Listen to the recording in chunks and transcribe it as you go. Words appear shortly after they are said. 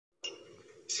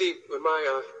See, when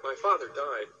my father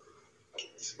died,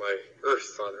 it's my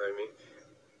Earth father, I mean,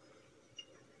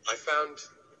 I found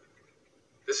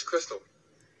this crystal.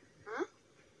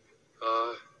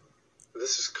 Huh?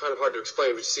 This is kind of hard to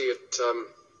explain, but see,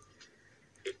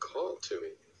 it called to me.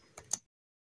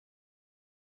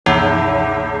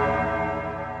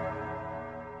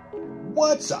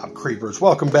 What's up, creepers?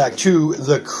 Welcome back to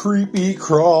the Creepy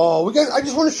Crawl. I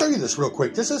just want to show you this real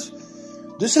quick. This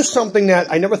is something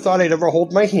that I never thought I'd ever hold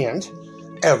in my hand,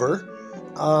 ever.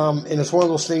 And it's one of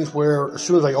those things where as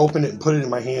soon as I opened it and put it in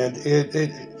my hand, it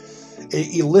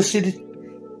elicited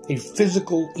a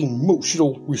physical,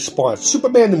 emotional response.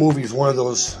 Superman the movie is one of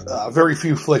those very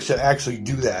few flicks that actually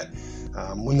do that.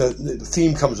 When the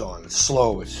theme comes on, it's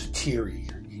slow, it's teary.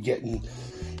 You're getting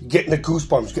the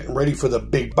goosebumps, getting ready for the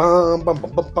big bam, bam,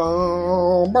 bam, bam,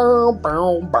 bam, bam,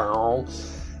 bam, bam.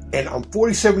 And I'm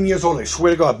 47 years old. I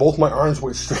swear to God, both my arms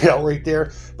went straight out right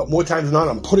there. But more times than not,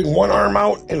 I'm putting one arm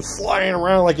out and flying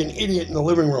around like an idiot in the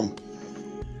living room.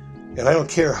 And I don't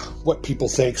care what people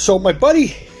think. So my buddy,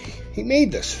 he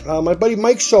made this. My buddy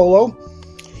Mike Solo.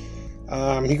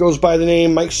 He goes by the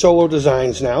name Mike Solo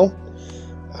Designs now.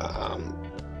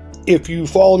 If you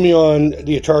follow me on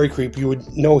the Atari Creep, you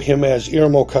would know him as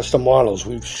Irmo Custom Models.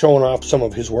 We've shown off some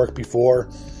of his work before.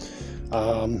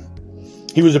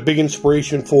 He was a big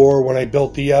inspiration for when I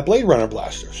built the Blade Runner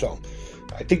blaster. So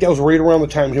I think that was right around the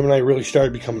time him and I really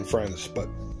started becoming friends. But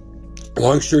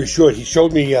long story short, he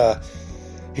showed me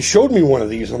one of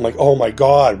these. And I'm like, oh my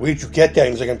God, where'd you get that?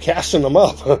 And he's like, I'm casting them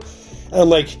up. And I'm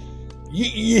like,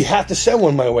 you have to send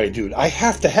one my way, dude. I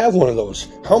have to have one of those.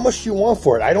 How much do you want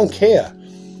for it? I don't care.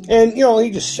 And, you know,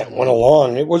 he just sent one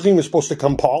along. It wasn't even supposed to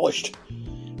come polished.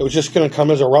 It was just going to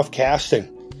come as a rough casting.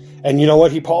 And you know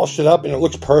what? He polished it up and it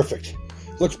looks perfect.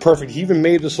 It looks perfect. He even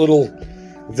made this little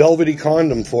velvety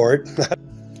condom for it.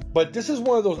 But this is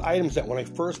one of those items that when I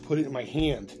first put it in my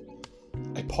hand,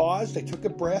 I paused, I took a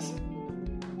breath,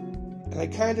 and I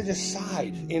kind of just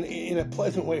sighed in a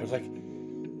pleasant way. It was like,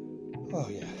 oh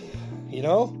yeah, you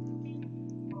know?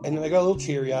 And then I got a little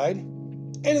teary-eyed,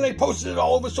 and then I posted it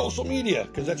all over social media,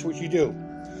 because that's what you do.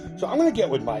 So I'm going to get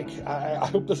with Mike. I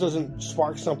hope this doesn't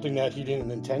spark something that he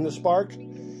didn't intend to spark,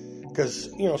 because,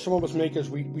 you know, some of us makers,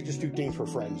 we just do things for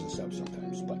friends and stuff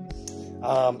sometimes, but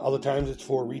other times it's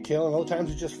for retail, and other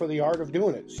times it's just for the art of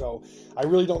doing it. So I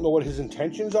really don't know what his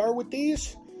intentions are with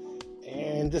these.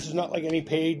 And this is not like any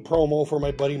paid promo for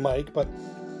my buddy Mike, but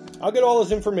I'll get all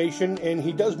his information, and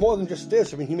he does more than just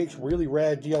this. I mean, he makes really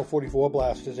rad DL44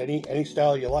 blasters, any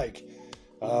style you like,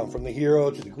 from the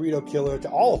Hero to the Greedo Killer to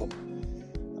all of them.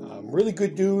 Really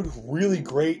good dude, really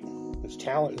great. His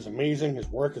talent is amazing. His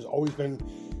work has always been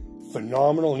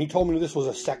phenomenal, and he told me this was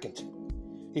a second.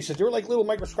 He said there were like little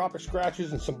microscopic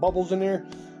scratches and some bubbles in there.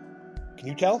 Can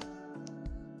you tell?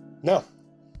 No,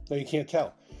 you can't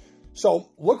tell. So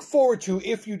look forward to,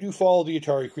 if you do follow the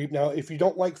Atari Creep. Now, if you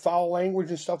don't like foul language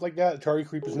and stuff like that, Atari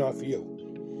Creep is not for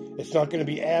you. It's not going to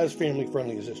be as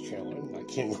family-friendly as this channel. I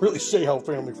can't really say how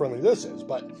family-friendly this is,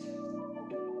 but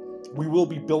we will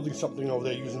be building something over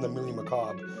there using the Millie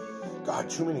Macabre. God,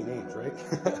 too many names, right?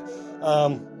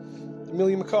 The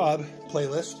Millie Macabre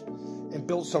playlist, and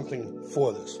build something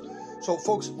for this. So,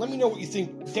 folks, let me know what you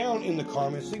think down in the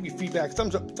comments. Leave your feedback.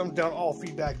 Thumbs up, thumbs down, all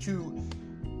feedback to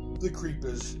the Creep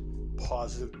is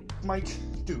positive. Mike,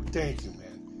 dude, thank you,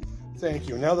 man. Thank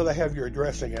you. Now that I have your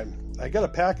address again, I got a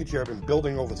package here I've been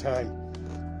building over time.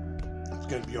 It's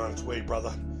going to be on its way,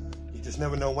 brother. You just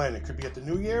never know when. It could be at the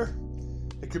new year.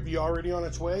 It could be already on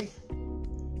its way.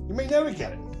 You may never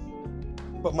get it.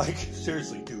 But, Mike,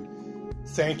 seriously, dude,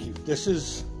 thank you. This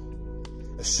is,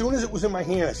 as soon as it was in my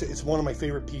hand, it's one of my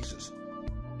favorite pieces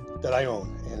that I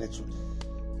own. And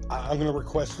I'm going to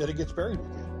request that it gets buried with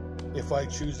me, if I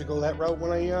choose to go that route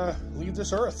when I leave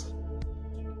this earth.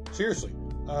 Seriously.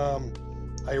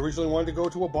 I originally wanted to go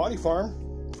to a body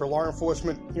farm for law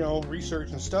enforcement, you know, research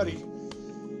and study.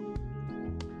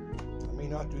 I may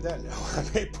not do that now. I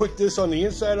may put this on the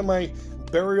inside of my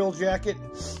burial jacket,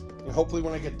 and hopefully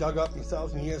when I get dug up in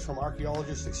 1,000 years from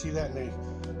archaeologists, they see that and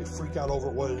they freak out over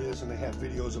what it is, and they have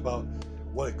videos about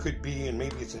what it could be, and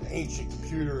maybe it's an ancient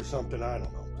computer or something. I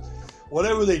don't know.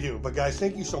 Whatever they do. But guys,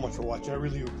 thank you so much for watching. I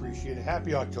really appreciate it.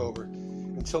 Happy October.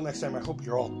 Until next time, I hope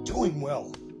you're all doing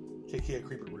well. Take care,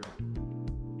 keep it real.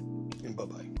 And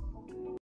bye-bye.